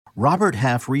Robert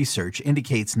Half research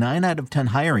indicates 9 out of 10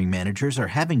 hiring managers are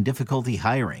having difficulty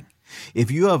hiring.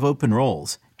 If you have open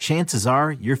roles, chances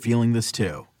are you're feeling this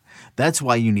too. That's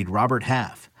why you need Robert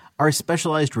Half. Our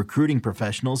specialized recruiting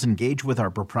professionals engage with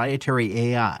our proprietary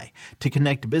AI to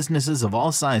connect businesses of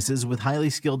all sizes with highly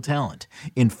skilled talent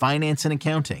in finance and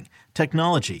accounting,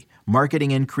 technology,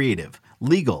 marketing and creative,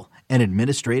 legal, and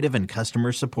administrative and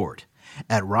customer support.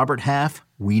 At Robert Half,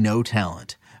 we know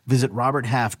talent. Visit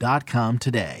roberthalf.com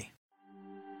today.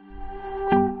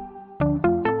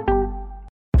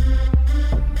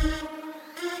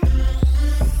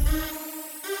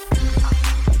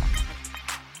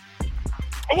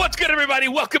 What's good, everybody?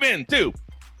 Welcome in to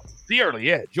The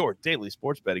Early Edge, your daily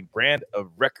sports betting brand of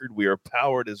record. We are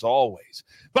powered, as always,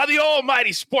 by the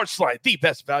almighty Sportsline, the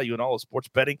best value in all of sports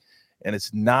betting, and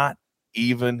it's not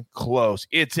even close.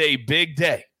 It's a big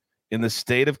day in the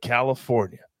state of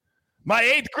California. My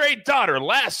 8th grade daughter,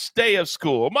 last day of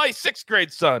school. My 6th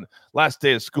grade son, last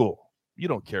day of school. You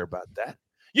don't care about that.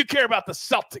 You care about the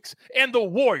Celtics and the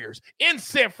Warriors in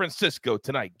San Francisco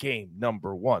tonight, game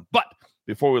number 1. But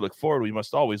before we look forward, we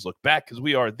must always look back because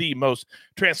we are the most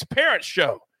transparent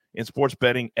show in sports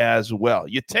betting as well.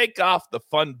 You take off the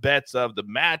fun bets of the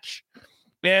match,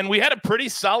 and we had a pretty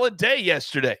solid day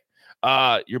yesterday.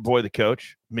 Your boy, the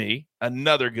coach, me,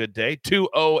 another good day,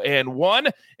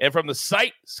 2-0-1. And from the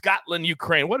site, Scotland,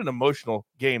 Ukraine. What an emotional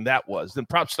game that was. Then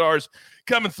Prop Stars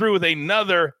coming through with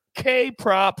another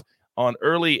K-Prop on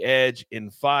Early Edge in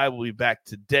 5. We'll be back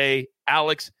today.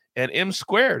 Alex and M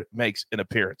Squared makes an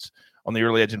appearance on the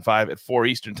Early Edge in 5 at 4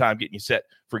 Eastern time, getting you set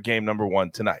for game number 1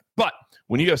 tonight. But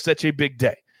when you have such a big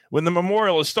day, when the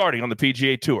Memorial is starting on the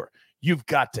PGA Tour, you've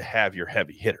got to have your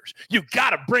heavy hitters. You've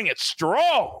got to bring it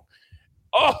strong.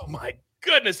 Oh, my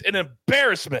goodness, an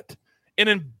embarrassment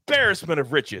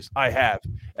of riches I have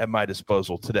at my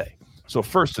disposal today. So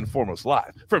first and foremost,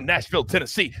 live from Nashville,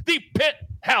 Tennessee, the Pit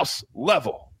House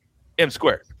level, M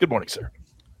Squared. Good morning, sir.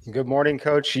 Good morning,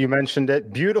 Coach. You mentioned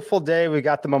it. Beautiful day. We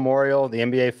got the Memorial, the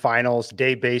NBA Finals,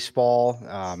 day baseball.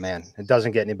 Oh, man, it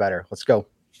doesn't get any better. Let's go.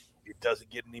 It doesn't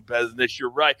get any better than this.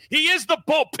 You're right. He is the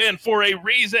bullpen for a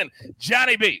reason.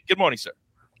 Johnny B. Good morning, sir.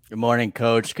 Good morning,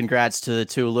 Coach. Congrats to the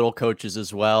 2 little coaches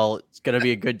as well. It's going to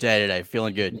be a good day today.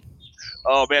 Feeling good.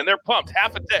 Oh, man, they're pumped.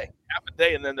 Half a day,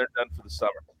 and then they're done for the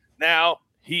summer. Now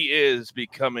he is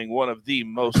becoming one of the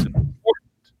most important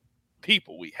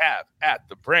people we have at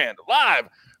the brand. Live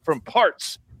from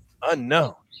parts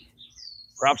unknown,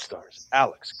 Prop Stars.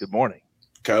 Alex, good morning.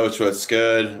 Coach, what's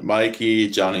good? Mikey,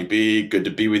 Johnny B, good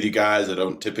to be with you guys. I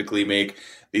don't typically make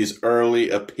these early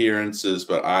appearances,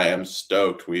 but I am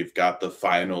stoked. We've got the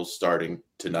finals starting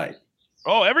tonight.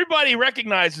 Oh, everybody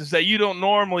recognizes that you don't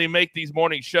normally make these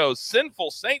morning shows. Sinful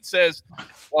Saint says,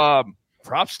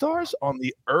 Prop Stars on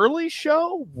the early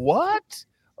show? What?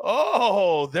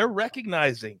 Oh, they're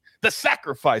recognizing the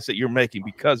sacrifice that you're making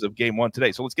because of game 1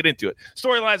 today. So let's get into it.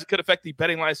 Storylines that could affect the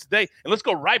betting lines today. And let's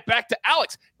go right back to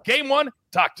Alex. Game 1,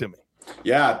 talk to me.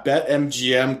 Yeah,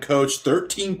 BetMGM, Coach,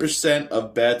 13%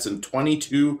 of bets and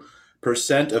 22%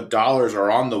 of dollars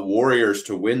are on the Warriors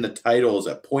to win the titles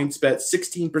at PointsBet.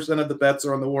 16% of the bets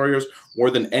are on the Warriors, more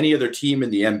than any other team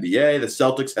in the NBA. The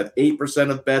Celtics have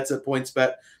 8% of bets at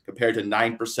PointsBet compared to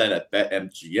 9% at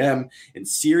BetMGM. In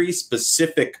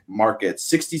series-specific markets,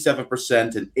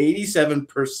 67% and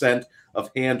 87% of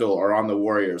handle are on the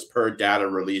Warriors per data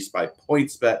released by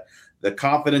PointsBet. The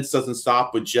confidence doesn't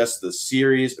stop with just the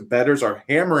series. Bettors are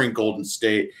hammering Golden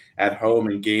State at home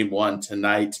in game 1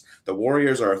 tonight. The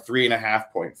Warriors are a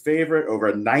 3.5-point favorite.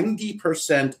 Over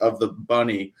 90% of the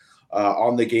money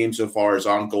on the game so far is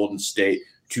on Golden State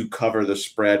to cover the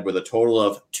spread with a total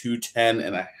of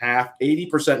 210.5.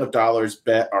 80% of dollars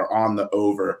bet are on the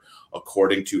over,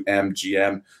 according to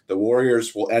MGM. The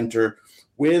Warriors will enter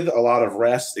with a lot of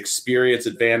rest, experience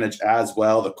advantage as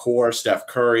well. The core, Steph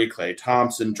Curry, Klay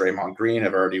Thompson, Draymond Green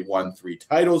have already won 3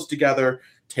 titles together.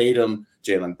 Tatum,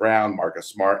 Jaylen Brown, Marcus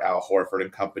Smart, Al Horford,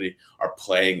 and company are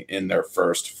playing in their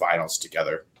first finals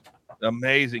together.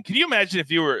 Amazing. Can you imagine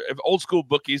if old school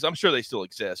bookies, I'm sure they still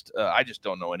exist. I just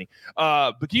don't know any.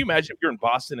 But can you imagine if you're in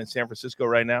Boston and San Francisco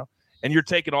right now and you're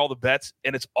taking all the bets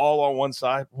and it's all on one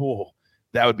side? Whoa,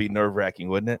 that would be nerve-wracking,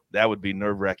 wouldn't it? That would be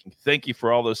nerve-wracking. Thank you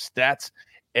for all those stats.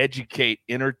 Educate,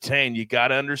 entertain. You got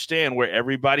to understand where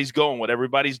everybody's going, what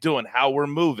everybody's doing, how we're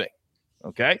moving.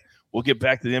 Okay? We'll get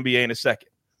back to the NBA in a second.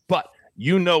 But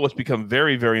you know what's become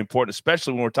very, very important,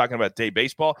 especially when we're talking about day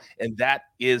baseball, and that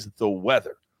is the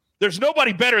weather. There's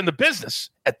nobody better in the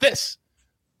business at this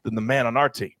than the man on our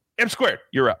team. M Squared,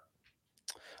 you're up.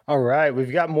 All right,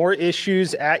 we've got more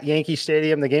issues at Yankee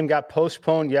Stadium. The game got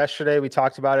postponed yesterday. We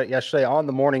talked about it yesterday on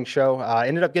the morning show.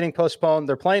 Ended up getting postponed.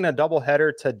 They're playing a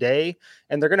doubleheader today,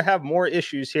 and they're going to have more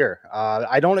issues here.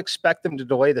 I don't expect them to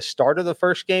delay the start of the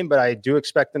first game, but I do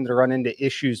expect them to run into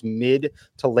issues mid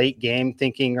to late game,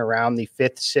 thinking around the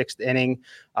 5th, 6th inning.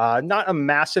 Not a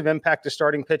massive impact to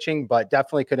starting pitching, but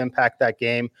definitely could impact that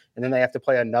game. And then they have to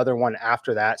play another one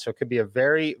after that. So it could be a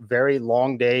very, very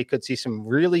long day. Could see some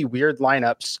really weird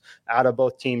lineups out of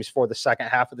both teams for the second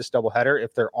half of this doubleheader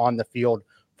if they're on the field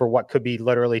for what could be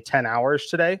literally 10 hours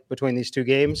today between these two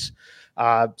games.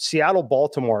 Seattle,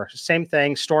 Baltimore, same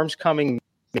thing. Storms coming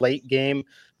late game.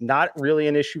 Not really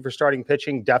an issue for starting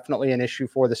pitching. Definitely an issue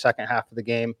for the second half of the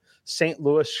game. St.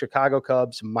 Louis, Chicago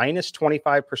Cubs, minus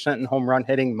 25% in home run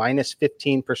hitting, minus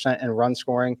 15% in run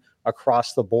scoring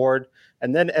across the board.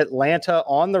 And then Atlanta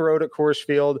on the road at Coors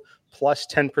Field, plus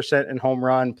 10% in home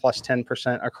run, plus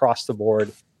 10% across the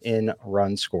board in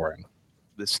run scoring.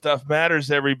 This stuff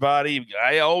matters, everybody.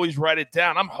 I always write it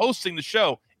down. I'm hosting the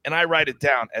show, and I write it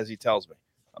down as he tells me.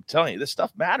 I'm telling you, this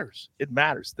stuff matters. It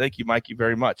matters. Thank you, Mikey,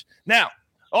 very much. Now,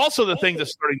 also the things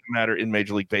that's starting to matter in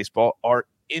Major League Baseball are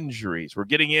injuries. We're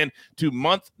getting into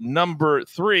month number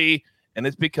 3, and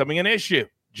it's becoming an issue.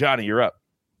 Johnny, you're up.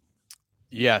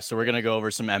 Yeah, so we're going to go over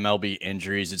some MLB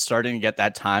injuries. It's starting to get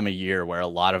that time of year where a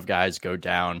lot of guys go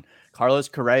down. Carlos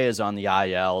Correa is on the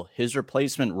IL. His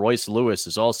replacement, Royce Lewis,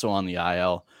 is also on the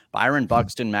IL. Byron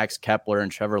Buxton, Max Kepler,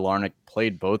 and Trevor Larnach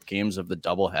played both games of the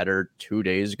doubleheader 2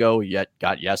 days ago, yet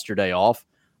got yesterday off.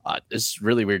 This is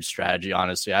really weird strategy,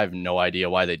 honestly. I have no idea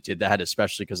why they did that,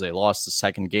 especially because they lost the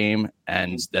second game,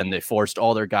 and then they forced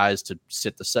all their guys to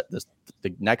sit the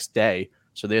next day.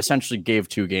 So they essentially gave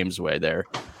 2 games away there.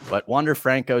 But Wander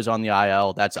Franco's on the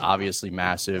IL. That's obviously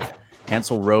massive.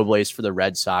 Hansel Robles for the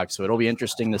Red Sox. So it'll be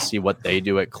interesting to see what they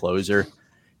do at closer.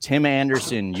 Tim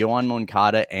Anderson, Yohan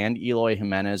Moncada, and Eloy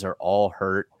Jimenez are all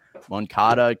hurt.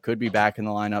 Moncada could be back in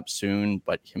the lineup soon,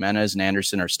 but Jimenez and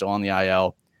Anderson are still on the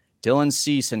IL. Dylan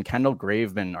Cease and Kendall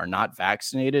Graveman are not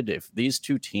vaccinated. If these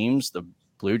two teams, the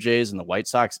Blue Jays and the White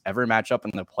Sox, ever match up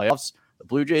in the playoffs, the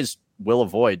Blue Jays will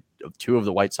avoid 2 of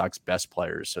the White Sox best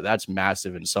players. So that's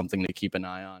massive and something to keep an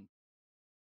eye on.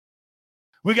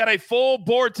 We got a full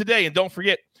board today, and don't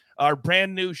forget our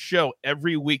brand new show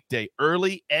every weekday,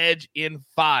 Early Edge in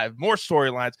 5. More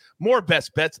storylines, more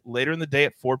best bets later in the day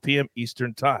at 4 p.m.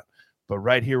 Eastern time. But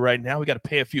right here, right now, we got to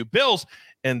pay a few bills,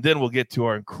 and then we'll get to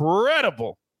our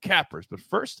incredible cappers. But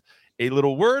first, a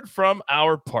little word from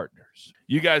our partners.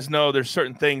 You guys know there's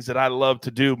certain things that I love to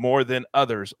do more than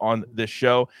others on this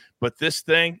show, but this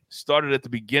thing started at the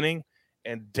beginning,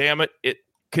 and damn it, it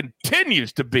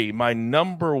continues to be my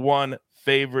number one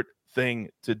favorite thing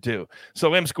to do.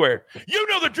 So M Squared, you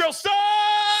know the drill. Stop!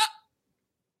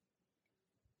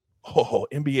 Oh,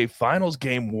 NBA Finals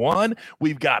Game 1.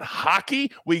 We've got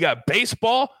hockey. We got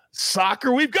baseball,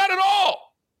 soccer. We've got it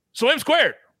all. So M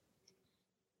Squared,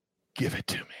 give it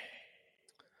to me.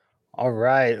 All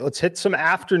right, let's hit some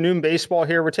afternoon baseball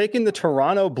here. We're taking the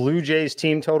Toronto Blue Jays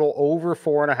team total over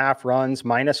 4.5 runs,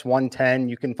 minus 110.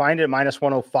 You can find it at minus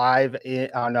 105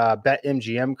 on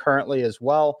BetMGM currently as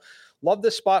well. Love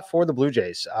this spot for the Blue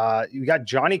Jays. You got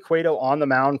Johnny Cueto on the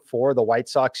mound for the White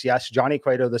Sox. Yes, Johnny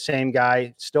Cueto, the same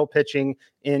guy, still pitching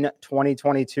in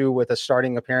 2022 with a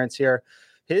starting appearance here.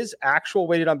 His actual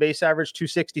weighted on base average,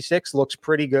 266, looks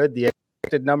pretty good. The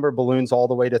expected number balloons all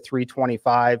the way to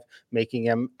 325, making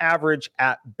him average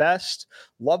at best.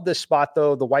 Love this spot,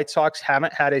 though. The White Sox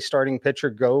haven't had a starting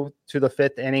pitcher go to the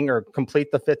 5th inning or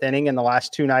complete the 5th inning in the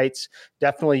last 2 nights.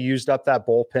 Definitely used up that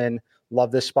bullpen. Love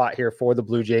this spot here for the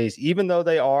Blue Jays, even though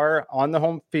they are on the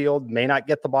home field, may not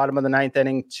get the bottom of the 9th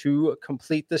inning to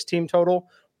complete this team total.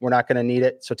 We're not going to need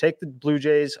it. So take the Blue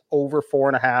Jays over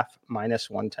 4.5, minus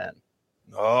 110.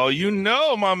 Oh, you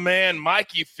know, my man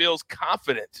Mikey feels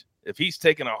confident if he's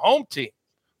taking a home team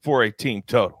for a team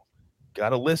total. Got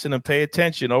to listen and pay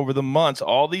attention over the months.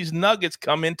 All these nuggets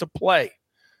come into play.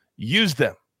 Use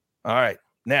them. All right.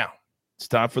 Now it's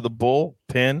time for the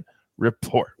bullpen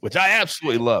report, which I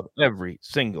absolutely love every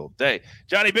single day.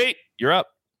 Johnny B, you're up.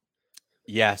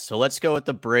 Yeah, so let's go with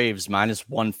the Braves, minus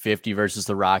 150 versus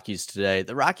the Rockies today.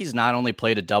 The Rockies not only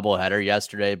played a doubleheader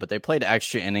yesterday, but they played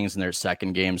extra innings in their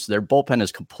second game, so their bullpen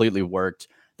has completely worked.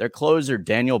 Their closer,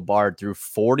 Daniel Bard, threw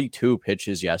 42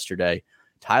 pitches yesterday.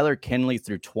 Tyler Kinley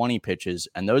threw 20 pitches,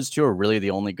 and those two are really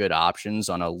the only good options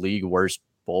on a league-worst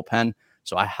bullpen.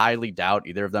 So I highly doubt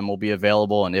either of them will be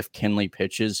available, and if Kinley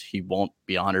pitches, he won't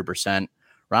be 100%.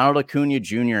 Ronald Acuna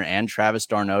Jr. and Travis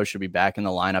d'Arnaud should be back in the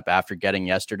lineup after getting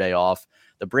yesterday off.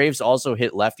 The Braves also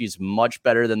hit lefties much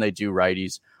better than they do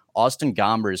righties. Austin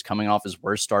Gomber is coming off his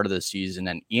worst start of the season,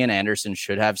 and Ian Anderson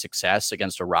should have success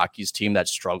against a Rockies team that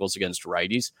struggles against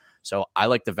righties. So I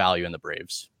like the value in the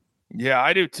Braves. Yeah,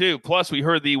 I do too. Plus, we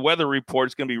heard the weather report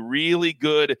is going to be really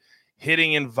good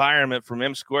hitting environment from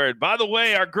M Squared. By the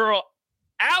way, our girl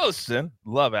Allison,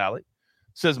 love Allie,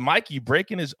 says Mikey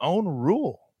breaking his own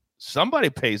rule. Somebody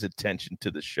pays attention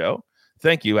to the show.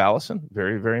 Thank you, Allison,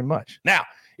 very, very much. Now,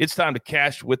 it's time to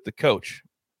cash with the coach.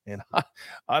 And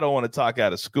I don't want to talk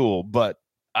out of school, but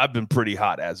I've been pretty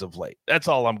hot as of late. That's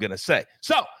all I'm going to say.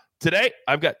 So today,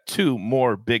 I've got 2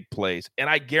 more big plays, and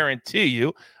I guarantee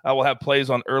you I will have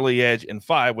plays on Early Edge and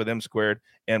 5 with M Squared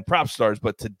and Prop Stars.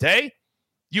 But today,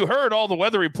 you heard all the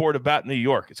weather report about New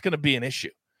York. It's going to be an issue.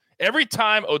 Every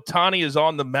time Ohtani is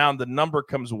on the mound, the number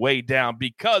comes way down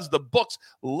because the books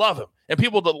love him and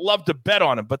people that love to bet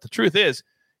on him. But the truth is,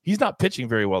 he's not pitching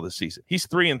very well this season. He's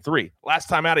 3-3. Last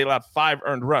time out, he allowed 5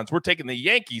 earned runs. We're taking the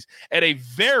Yankees at a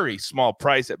very small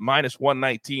price at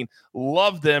 -119.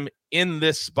 Love them in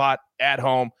this spot at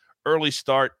home. Early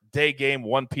start, day game,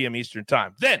 1 p.m. Eastern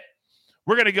time. Then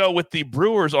we're going to go with the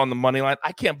Brewers on the money line.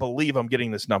 I can't believe I'm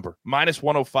getting this number.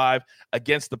 -105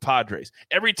 against the Padres.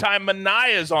 Every time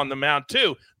Manaea is on the mound,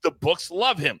 too, the books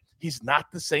love him. He's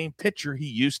not the same pitcher he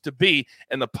used to be,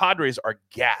 and the Padres are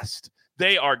gassed.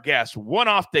 They are gassed. 1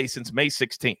 off day since May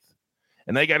 16th.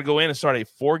 And they got to go in and start a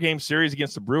 4-game series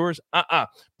against the Brewers.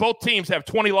 Both teams have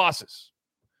 20 losses.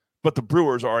 But the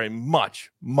Brewers are a much,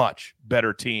 much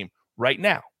better team right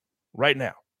now. Right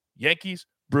now. Yankees,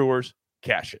 Brewers,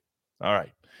 cash it. All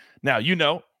right. Now, you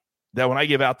know that when I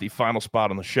give out the final spot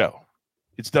on the show,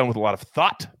 it's done with a lot of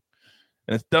thought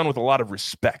and it's done with a lot of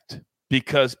respect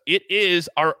because it is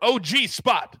our OG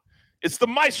spot. It's the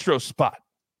Maestro spot.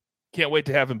 Can't wait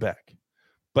to have him back.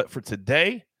 But for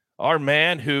today, our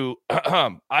man who,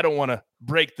 I don't want to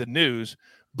break the news,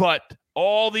 but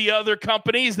all the other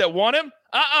companies that want him,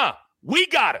 we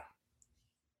got him.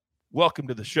 Welcome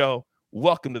to the show.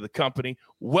 Welcome to the company.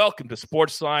 Welcome to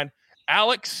Sportsline.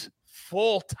 Alex,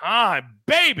 full-time,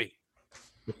 baby.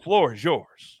 The floor is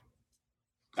yours.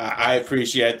 I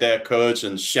appreciate that, Coach,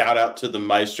 and shout out to the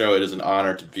Maestro. It is an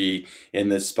honor to be in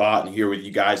this spot and here with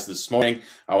you guys this morning.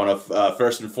 I want to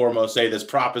first and foremost say this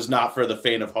prop is not for the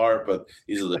faint of heart, but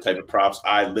these are the type of props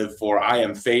I live for. I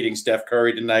am fading Steph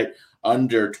Curry tonight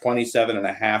under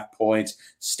 27.5 points.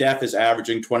 Steph is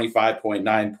averaging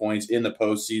 25.9 points in the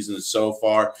postseason so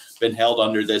far, been held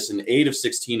under this in 8 of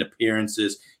 16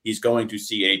 appearances. He's going to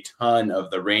see a ton of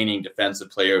the reigning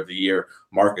Defensive Player of the Year,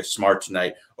 Marcus Smart,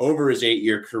 tonight. Over his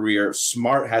 8-year career,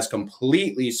 Smart has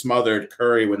completely smothered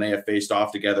Curry when they have faced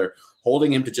off together,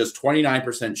 holding him to just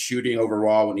 29% shooting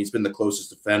overall when he's been the closest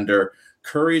defender.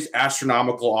 Curry's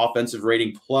astronomical offensive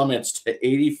rating plummets to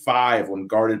 85 when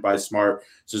guarded by Smart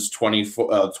since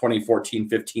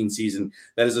 2014-15 season.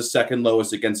 That is the second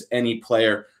lowest against any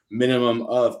player. Minimum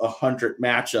of 100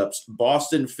 matchups.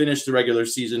 Boston finished the regular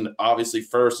season obviously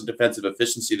first in defensive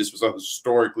efficiency. This was a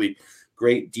historically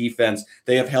great defense.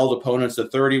 They have held opponents to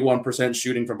 31%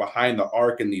 shooting from behind the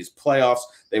arc in these playoffs.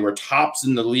 They were tops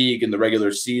in the league in the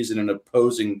regular season and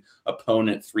opposing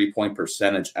opponent 3-point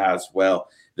percentage as well.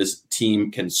 This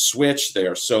team can switch. They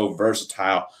are so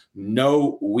versatile.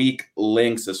 No weak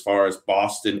links as far as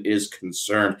Boston is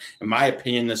concerned. In my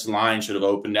opinion, this line should have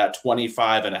opened at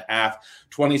 25.5,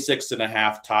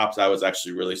 26.5 tops. I was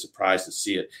actually really surprised to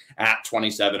see it at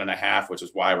 27.5, which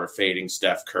is why we're fading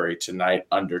Steph Curry tonight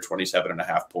under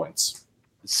 27.5 points.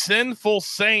 Sinful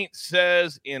Saint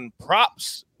says, in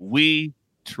props, we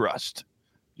trust.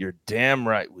 You're damn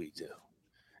right we do.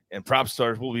 And Prop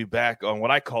Stars will be back on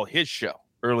what I call his show,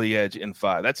 Early Edge in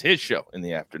 5. That's his show in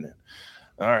the afternoon.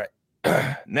 All right.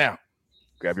 Now,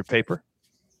 grab your paper,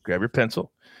 grab your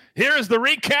pencil. Here is the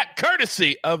recap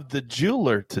courtesy of the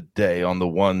jeweler today on the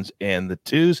 1s and the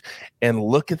 2s. And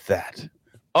look at that.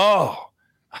 Oh,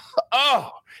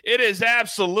 it is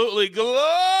absolutely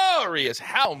glorious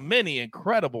how many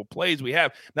incredible plays we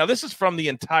have. Now, this is from the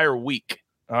entire week.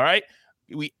 All right.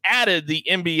 We added the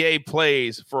NBA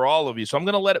plays for all of you. So I'm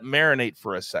going to let it marinate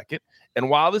for a second. And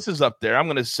while this is up there, I'm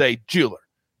going to say, jeweler,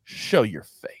 show your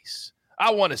face. I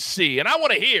want to see and I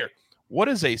want to hear, what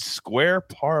is a square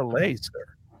parlay, sir?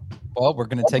 Well, we're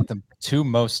going to take the 2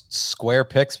 most square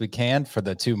picks we can for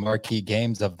the 2 marquee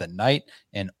games of the night.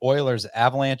 And Oilers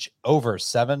Avalanche over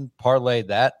 7. Parlay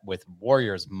that with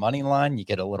Warriors money line. You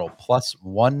get a little plus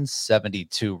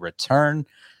 172 return.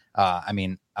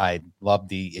 I love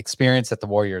the experience that the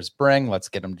Warriors bring. Let's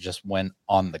get them to just win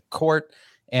on the court.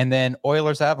 And then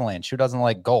Oilers Avalanche. Who doesn't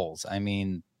like goals? I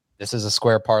mean, this is a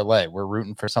square parlay. We're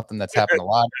rooting for something that's happened a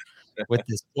lot with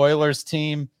this Oilers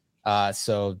team.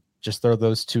 So Just throw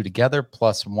those two together,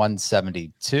 plus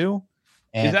 172.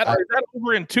 And is that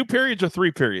over in 2 periods or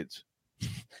 3 periods?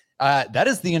 That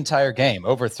is the entire game,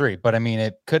 over 3. But I mean,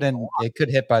 it could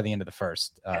hit by the end of the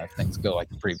first. If things go like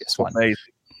the previous one. Amazing.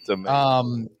 It's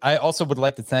amazing. I also would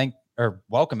like to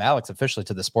welcome Alex officially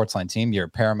to the Sportsline team. Your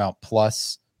Paramount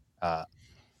Plus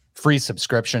free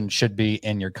subscription should be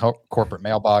in your corporate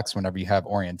mailbox whenever you have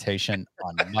orientation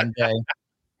on Monday.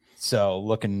 So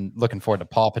looking forward to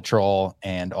Paw Patrol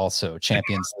and also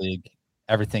Champions League.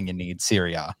 Everything you need,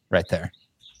 Serie A, right there.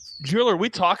 Jeweler, we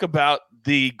talk about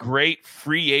the great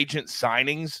free agent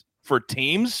signings for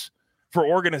teams, for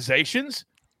organizations.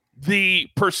 The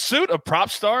pursuit of prop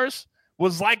stars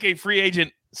was like a free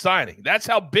agent signing. That's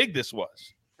how big this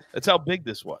was.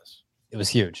 It was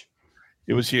huge.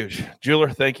 It was huge.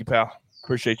 Jeweler, thank you, pal.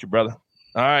 Appreciate you, brother.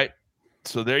 All right.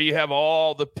 So there you have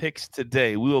all the picks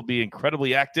today. We will be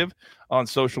incredibly active on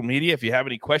social media. If you have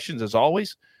any questions, as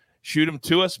always, shoot them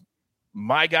to us,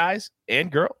 my guys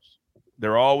and girls.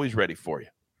 They're always ready for you.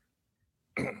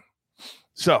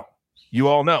 So you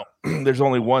all know there's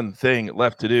only one thing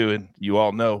left to do, and you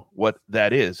all know what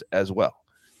that is as well.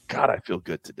 God, I feel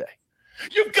good today.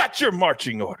 You've got your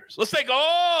marching orders. Let's take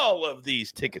all of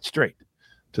these tickets straight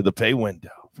to the pay window.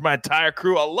 For my entire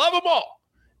crew, I love them all.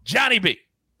 Johnny B,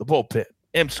 the bullpen,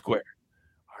 M Squared,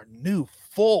 our new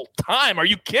full-time, are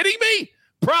you kidding me?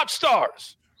 Prop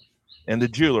stars. And the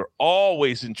jeweler,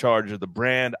 always in charge of the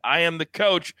brand. I am the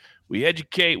coach. We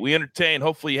educate, we entertain.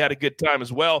 Hopefully you had a good time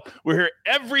as well. We're here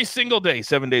every single day,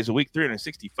 7 days a week,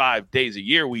 365 days a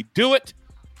year. We do it,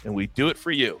 and we do it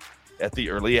for you at the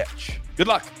Early Edge. Good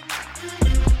luck.